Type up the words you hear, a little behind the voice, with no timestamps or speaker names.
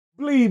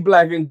Bleed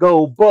black and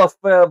gold, buff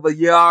forever.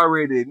 You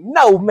already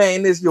know,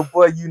 man. It's your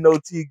boy,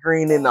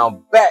 YouKnowTGreen, and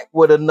I'm back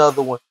with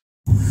another one.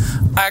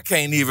 I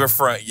can't even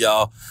front,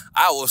 y'all.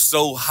 I was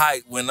so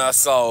hyped when I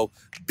saw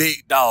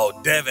big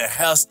dog Devin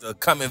Hester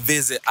come and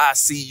visit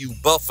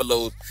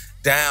CUBuffs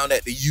down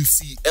at the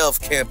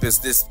UCF campus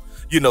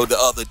the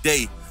other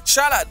day.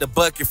 Shout out to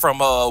Bucky from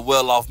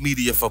Well Off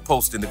Media for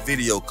posting the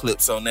video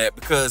clips on that,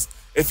 because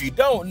if you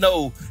don't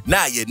know,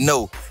 now you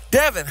know.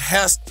 Devin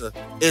Hester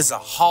is a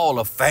Hall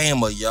of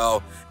Famer,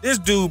 y'all. This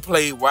dude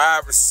played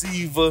wide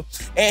receiver,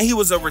 and he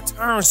was a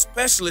return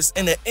specialist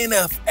in the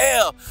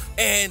NFL.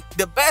 And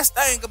the best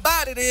thing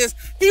about it is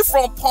he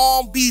from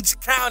Palm Beach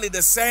County,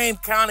 the same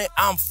county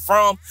I'm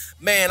from.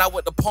 Man, I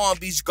went to Palm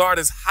Beach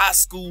Gardens High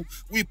School.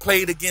 We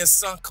played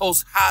against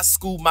Suncoast High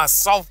School my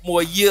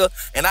sophomore year,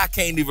 and I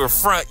can't even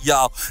front,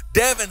 y'all.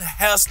 Devin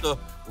Hester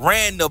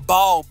ran the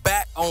ball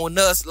back on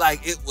us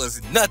like it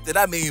was nothing.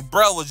 I mean,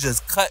 bro was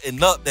just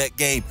cutting up that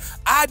game.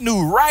 I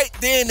knew right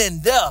then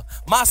and there,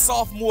 my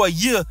sophomore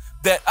year,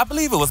 that I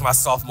believe it was my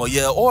sophomore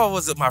year, or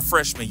was it my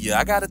freshman year?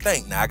 I gotta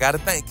think now. I gotta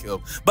think him.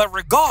 But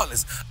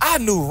regardless, I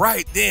knew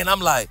right then.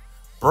 I'm like,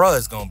 bro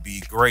is gonna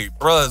be great.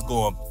 Bro is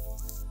going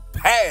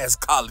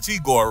past college. He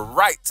going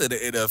right to the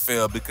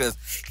NFL because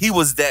he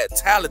was that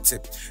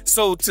talented.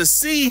 So to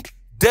see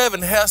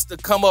Devin Hester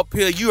come up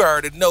here, you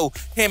already know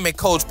him and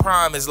Coach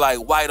Prime is like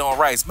white on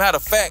rice. Matter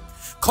of fact,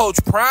 Coach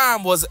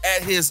Prime was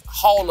at his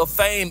Hall of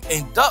Fame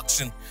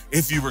induction,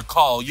 if you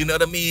recall. You know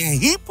what I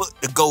mean? He put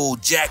the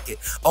gold jacket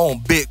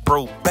on Big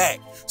Bro back.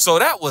 So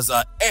that was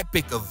an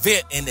epic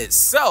event in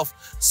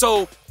itself.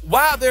 So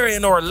while they're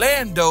in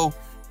Orlando,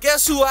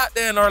 guess who out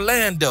there in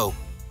Orlando?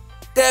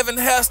 Devin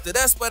Hester.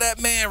 That's where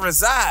that man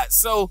resides.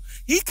 So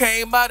he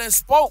came out and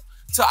spoke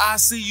to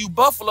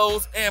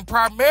CUBuffs and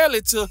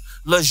primarily to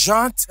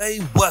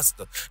LaJohntay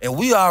Wester. And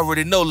we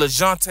already know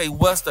LaJohntay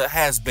Wester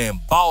has been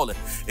balling.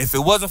 If it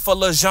wasn't for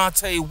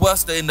LaJohntay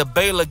Wester in the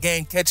Baylor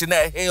game catching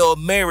that Hail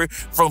Mary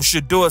from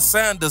Shedeur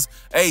Sanders,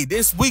 hey,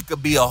 this week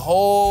could be a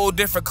whole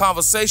different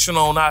conversation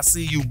on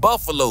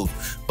CUBuffs.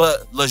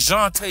 But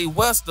LaJohntay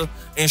Wester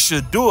and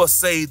Shedeur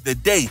saved the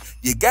day.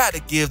 You got to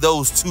give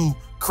those two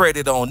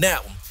credit on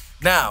that one.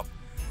 Now,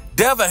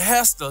 Devin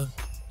Hester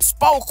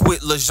spoke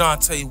with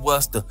LaJohntay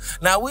Wester.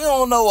 Now, we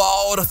don't know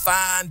all the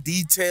fine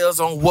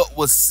details on what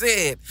was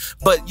said,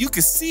 but you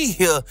can see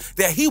here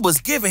that he was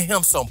giving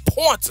him some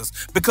pointers,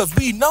 because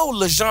we know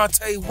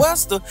LaJohntay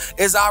Wester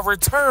is our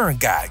return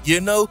guy, you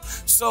know?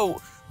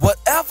 So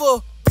whatever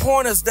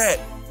pointers that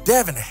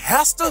Devin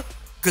Hester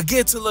could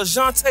get to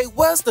LaJohntay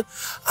Wester,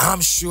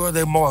 I'm sure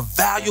they're more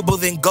valuable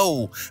than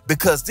gold,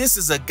 because this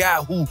is a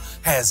guy who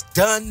has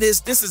done this.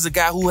 This is a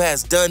guy who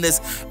has done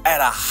this at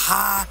a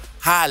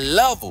high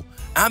level.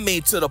 I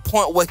mean, to the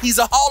point where he's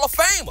a Hall of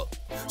Famer.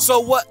 So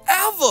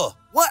whatever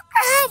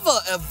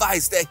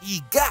advice that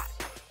he got,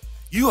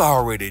 you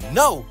already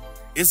know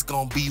it's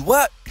gonna be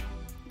what?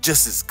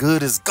 Just as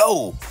good as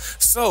gold.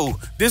 So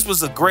this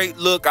was a great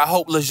look. I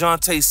hope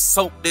LaJohntay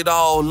soaked it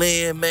all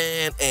in,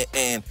 man.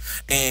 And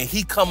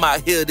he come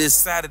out here this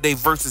Saturday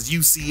versus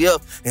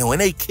UCF. And when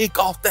they kick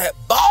off that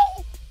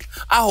ball,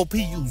 I hope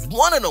he used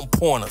one of them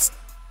pointers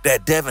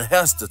that Devin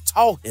Hester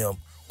taught him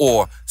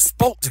or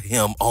spoke to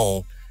him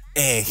on,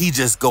 and he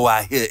just go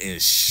out here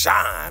and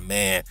shine,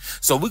 man.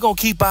 So we're going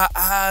to keep our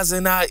eyes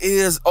and our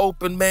ears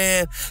open,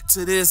 man,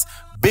 to this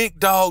big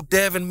dog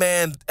Devin,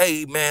 man.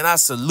 Hey, man, I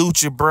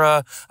salute you,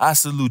 bruh. I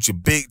salute you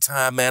big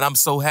time, man. I'm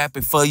so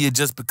happy for you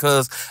just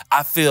because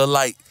I feel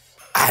like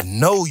I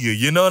know you.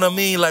 You know what I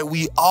mean? Like,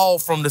 we all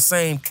from the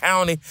same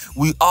county.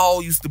 We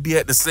all used to be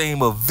at the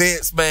same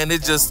events, man.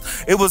 It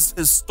was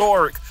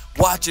historic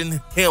watching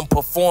him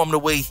perform the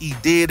way he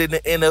did in the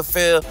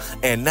NFL,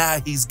 and now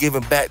he's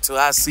giving back to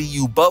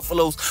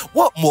CUBuffs.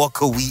 What more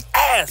could we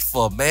ask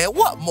for, man?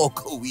 What more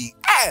could we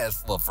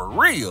ask for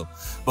real?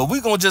 But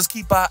we're going to just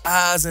keep our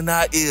eyes and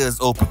our ears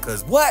open,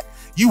 because what?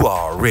 You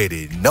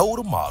already know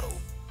the motto.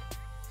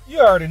 You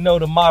already know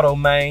the motto,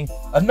 man.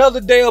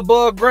 Another day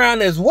above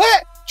ground is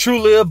what?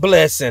 Truly a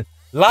blessing.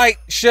 Like,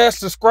 share,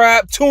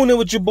 subscribe, tune in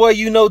with your boy,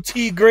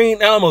 YouKnowTGreen,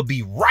 and I'm going to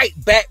be right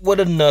back with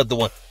another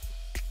one.